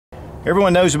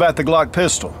Everyone knows about the Glock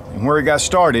pistol, and where it got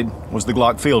started was the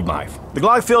Glock field knife. The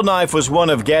Glock field knife was one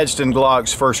of Gadsden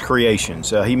Glock's first creations.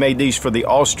 He made these for the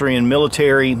Austrian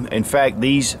military. In fact,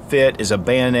 these fit as a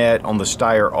bayonet on the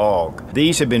Steyr AUG.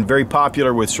 These have been very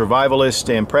popular with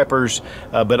survivalists and preppers,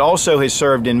 but also has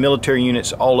served in military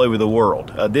units all over the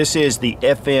world. This is the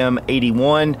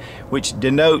FM81, which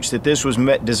denotes that this was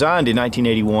designed in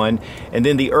 1981, and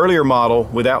then the earlier model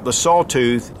without the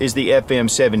sawtooth is the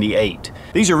FM78.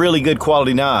 These are really good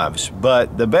quality knives,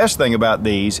 but the best thing about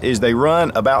these is they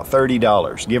run about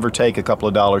 $30, give or take a couple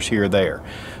of dollars here or there.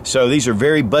 So these are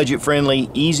very budget friendly,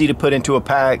 easy to put into a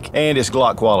pack, and it's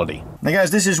Glock quality. Now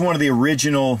guys, this is one of the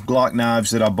original Glock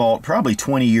knives that I bought probably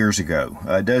 20 years ago.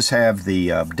 It does have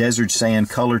the desert sand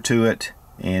color to it,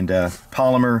 and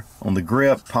polymer on the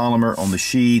grip, polymer on the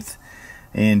sheath,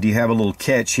 and you have a little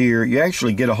catch here. You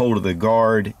actually get a hold of the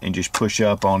guard and just push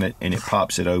up on it and it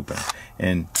pops it open.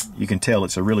 And you can tell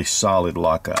it's a really solid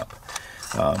lockup.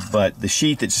 But the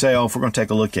sheath itself, we're going to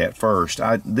take a look at first.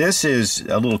 This is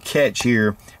a little catch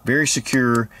here, very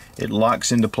secure. It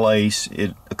locks into place.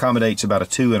 It accommodates about a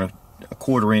 2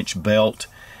 1/4 inch belt.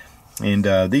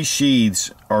 And these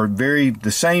sheaths are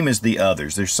the same as the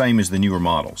others. They're the same as the newer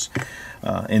models.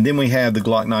 And then we have the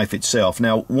Glock knife itself.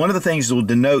 Now, one of the things that will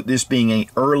denote this being an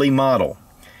early model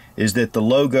is that the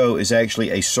logo is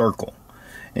actually a circle.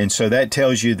 And so that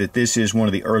tells you that this is one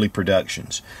of the early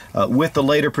productions. With the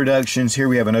later productions, here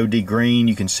we have an OD green.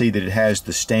 You can see that it has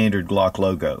the standard Glock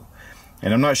logo.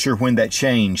 And I'm not sure when that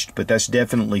changed, but that's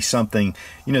definitely something,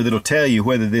 that'll tell you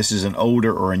whether this is an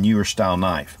older or a newer style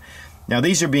knife. Now,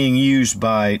 these are being used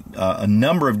by a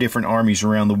number of different armies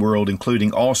around the world,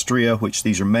 including Austria, which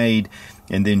these are made,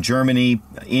 and then Germany,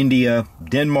 India,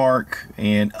 Denmark,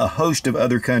 and a host of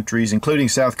other countries, including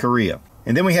South Korea.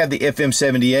 And then we have the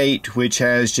FM78, which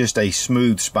has just a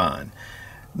smooth spine.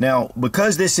 Now,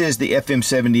 because this is the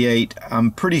FM78,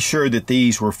 I'm pretty sure that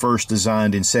these were first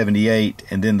designed in '78,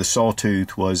 and then the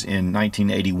sawtooth was in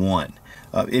 1981.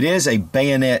 It is a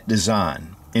bayonet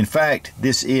design. In fact,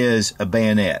 this is a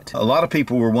bayonet. A lot of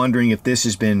people were wondering if this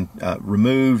has been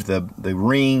removed, the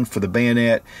ring for the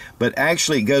bayonet, but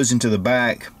actually it goes into the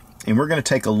back, and we're going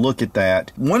to take a look at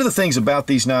that. One of the things about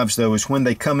these knives, though, is when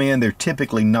they come in, they're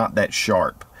typically not that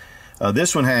sharp.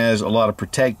 This one has a lot of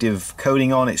protective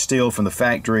coating on it still from the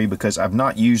factory, because I've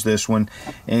not used this one.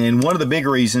 And one of the big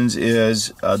reasons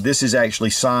is this is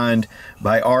actually signed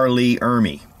by R. Lee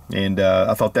Ermey. And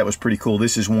I thought that was pretty cool.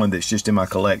 This is one that's just in my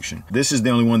collection. This is the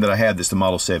only one that I have that's the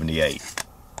Model 78.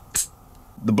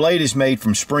 The blade is made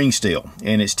from spring steel,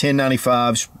 and it's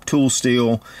 1095 tool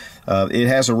steel. It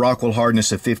has a Rockwell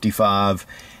hardness of 55,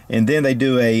 and then they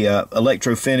do a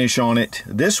electro finish on it.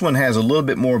 This one has a little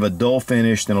bit more of a dull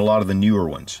finish than a lot of the newer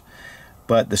ones.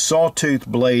 But the sawtooth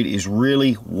blade is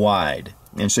really wide,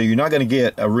 and so you're not going to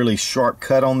get a really sharp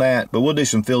cut on that, but we'll do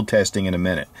some field testing in a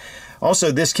minute.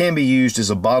 Also, this can be used as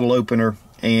a bottle opener,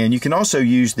 and you can also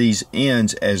use these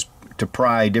ends to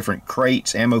pry different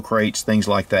crates, ammo crates, things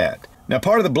like that. Now,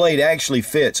 part of the blade actually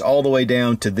fits all the way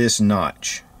down to this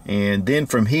notch, and then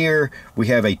from here we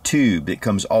have a tube that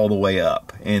comes all the way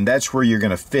up, and that's where you're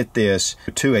going to fit this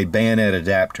to a bayonet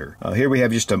adapter. Here we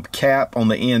have just a cap on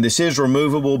the end. This is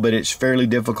removable, but it's fairly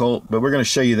difficult, but we're going to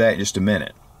show you that in just a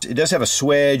minute. It does have a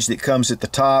swedge that comes at the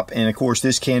top, and of course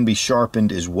this can be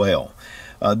sharpened as well.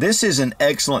 This is an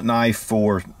excellent knife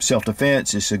for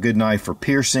self-defense. It's a good knife for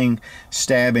piercing,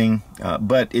 stabbing,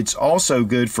 but it's also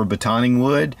good for batoning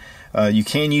wood. You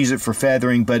can use it for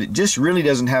feathering, but it just really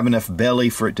doesn't have enough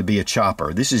belly for it to be a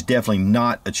chopper. This is definitely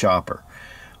not a chopper,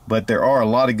 but there are a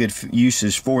lot of good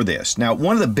uses for this. Now,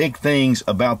 one of the big things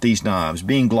about these knives,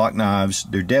 being Glock knives,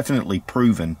 they're definitely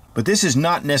proven, but this is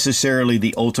not necessarily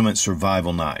the ultimate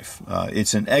survival knife.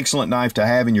 It's an excellent knife to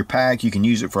have in your pack. You can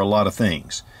use it for a lot of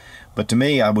things. But to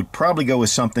me, I would probably go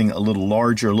with something a little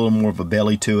larger, a little more of a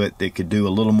belly to it that could do a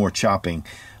little more chopping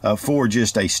for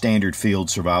just a standard field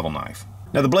survival knife.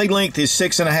 Now, the blade length is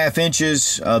 6.5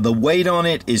 inches. The weight on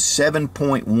it is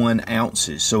 7.1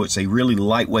 ounces. So it's a really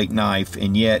lightweight knife,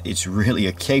 and yet it's really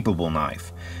a capable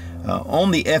knife.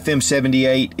 On the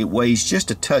FM78, it weighs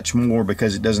just a touch more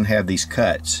because it doesn't have these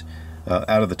cuts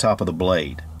out of the top of the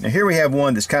blade. Now, here we have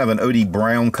one that's kind of an OD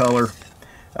brown color.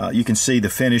 You can see the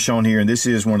finish on here, and this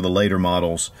is one of the later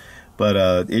models,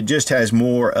 but it just has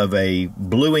more of a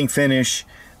bluing finish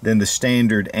than the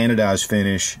standard anodized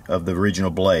finish of the original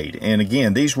blade. And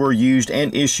again, these were used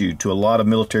and issued to a lot of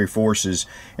military forces,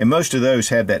 and most of those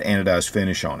have that anodized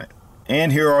finish on it.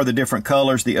 And here are the different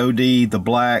colors: the OD, the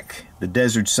black, the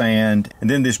desert sand, and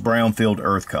then this brownfield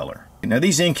earth color. Now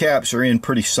these end caps are in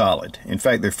pretty solid. In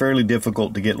fact, they're fairly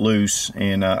difficult to get loose,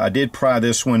 and I did pry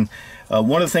this one.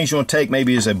 One of the things you want to take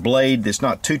maybe is a blade that's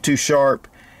not too sharp,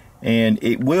 and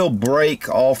it will break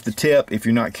off the tip if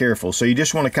you're not careful. So you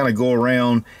just want to kind of go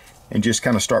around and just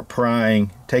kind of start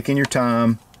prying, taking your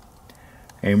time,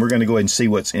 and we're going to go ahead and see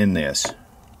what's in this.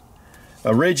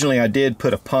 Originally I did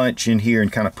put a punch in here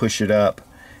and kind of push it up,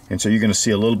 and so you're going to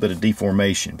see a little bit of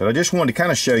deformation, but I just wanted to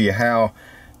kind of show you how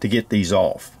to get these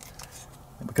off,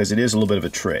 because it is a little bit of a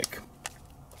trick.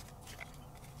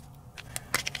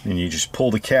 And you just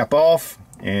pull the cap off,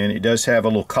 and it does have a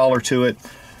little collar to it.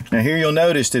 Now here you'll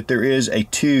notice that there is a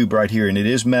tube right here, and it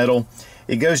is metal.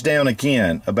 It goes down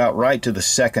again about right to the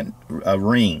second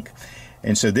ring,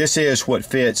 and so this is what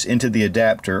fits into the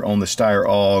adapter on the Steyr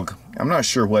AUG. I'm not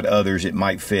sure what others it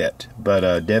might fit,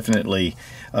 but definitely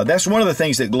that's one of the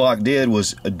things that Glock did,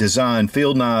 was design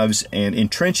field knives and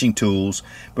entrenching tools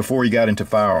before he got into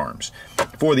firearms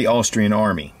for the Austrian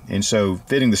army, and so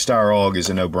fitting the Steyr AUG is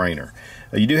a no-brainer.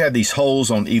 You do have these holes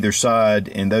on either side,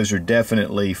 and those are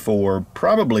definitely for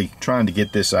probably trying to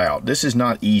get this out. This is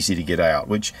not easy to get out,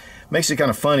 which makes it kind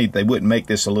of funny that they wouldn't make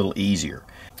this a little easier.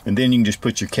 And then you can just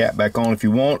put your cap back on if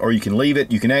you want, or you can leave it.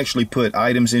 You can actually put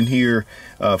items in here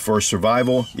for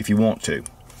survival if you want to.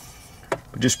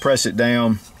 But just press it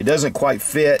down. It doesn't quite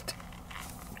fit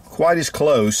quite as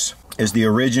close as the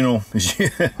original,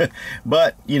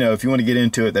 but you know, if you want to get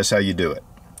into it, that's how you do it.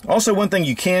 Also, one thing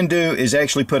you can do is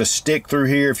actually put a stick through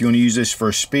here if you want to use this for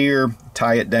a spear,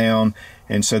 tie it down,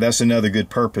 and so that's another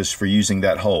good purpose for using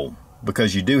that hole,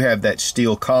 because you do have that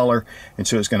steel collar, and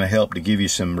so it's going to help to give you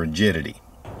some rigidity.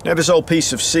 Now this old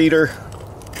piece of cedar,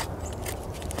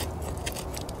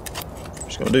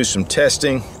 just going to do some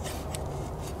testing.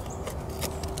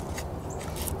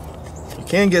 You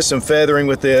can get some feathering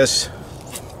with this.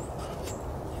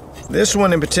 This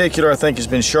one in particular I think has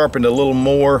been sharpened a little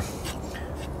more,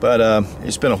 but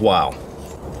it's been a while.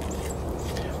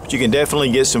 But you can definitely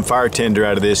get some fire tinder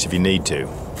out of this if you need to.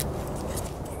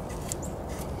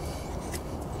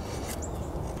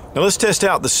 Now let's test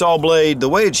out the saw blade. The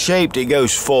way it's shaped, it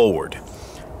goes forward.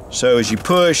 So as you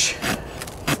push,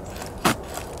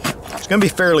 it's going to be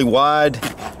fairly wide.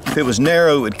 If it was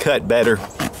narrow, it would cut better.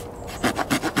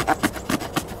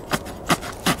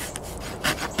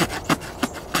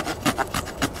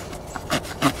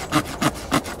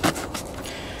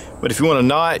 But if you want a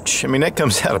notch, I mean, that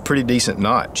comes out a pretty decent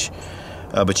notch.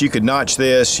 But you could notch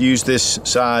this, use this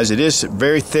size. It is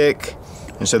very thick,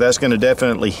 and so that's going to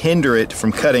definitely hinder it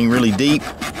from cutting really deep.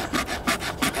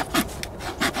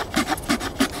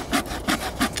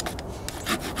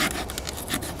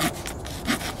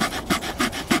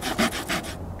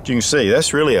 As you can see,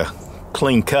 that's really a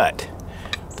clean cut.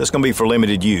 That's going to be for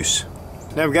limited use.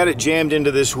 Now I've got it jammed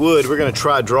into this wood. We're going to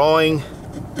try drawing.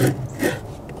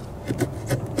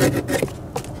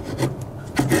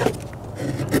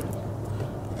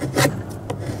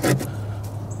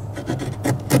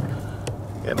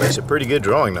 That makes a pretty good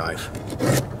drawing knife.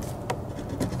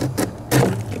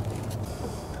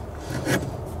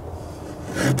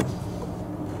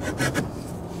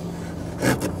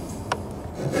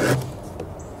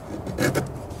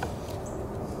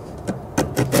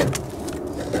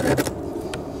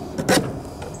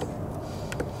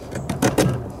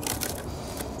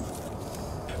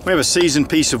 We have a seasoned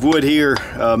piece of wood here.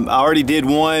 I already did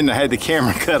one. I had the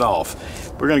camera cut off.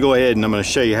 We're going to go ahead and I'm going to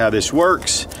show you how this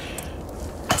works.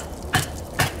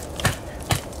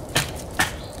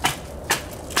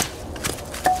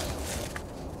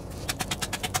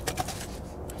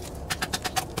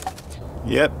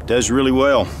 Yep, does really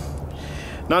well.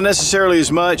 Not necessarily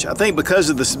as much. I think because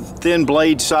of the thin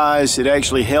blade size, it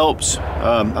actually helps.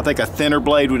 I think a thinner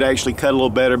blade would actually cut a little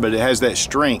better, but it has that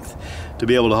strength to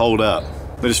be able to hold up.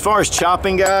 But as far as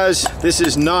chopping, guys, this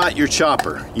is not your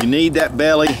chopper. You need that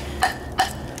belly.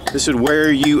 This would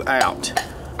wear you out.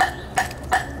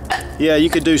 Yeah, you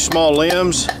could do small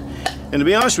limbs, and to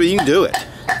be honest with you, you can do it.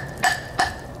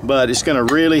 But it's gonna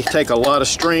really take a lot of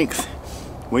strength.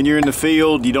 When you're in the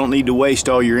field, you don't need to waste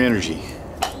all your energy.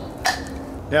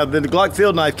 Now, the Glock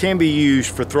field knife can be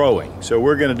used for throwing, so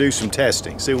we're gonna do some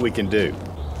testing, see what we can do.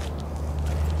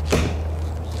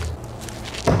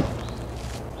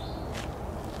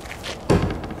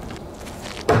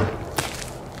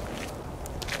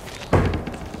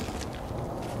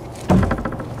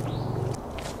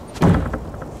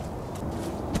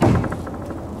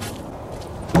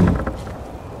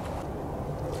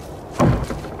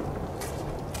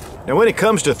 Now when it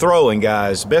comes to throwing,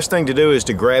 guys, best thing to do is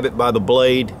to grab it by the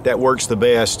blade. That works the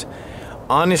best.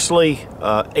 Honestly,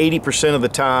 80% of the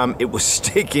time it was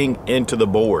sticking into the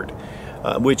board.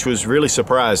 which was really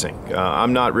surprising.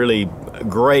 I'm not really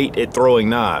great at throwing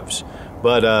knives,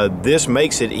 but this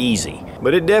makes it easy.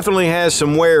 But it definitely has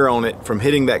some wear on it from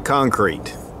hitting that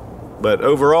concrete. But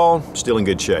overall, still in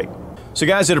good shape. So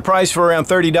guys, at a price for around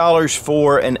 $30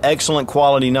 for an excellent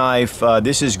quality knife,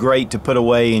 this is great to put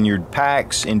away in your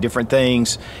packs and different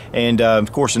things, and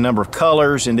of course a number of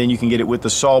colors, and then you can get it with the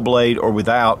saw blade or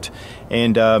without.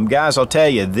 And guys, I'll tell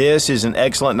you, this is an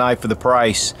excellent knife for the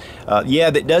price. Yeah,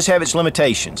 that does have its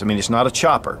limitations. I mean, it's not a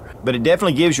chopper, but it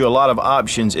definitely gives you a lot of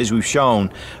options, as we've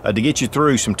shown, to get you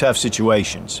through some tough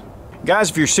situations.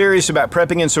 Guys, if you're serious about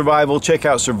prepping and survival, check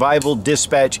out Survival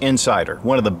Dispatch Insider,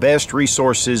 one of the best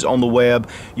resources on the web,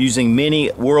 using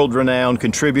many world-renowned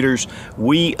contributors.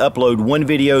 We upload one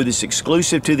video that's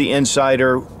exclusive to the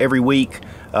Insider every week.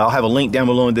 I'll have a link down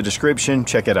below in the description.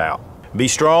 Check it out. Be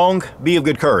strong, be of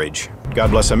good courage.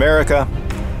 God bless America.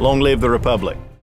 Long live the Republic.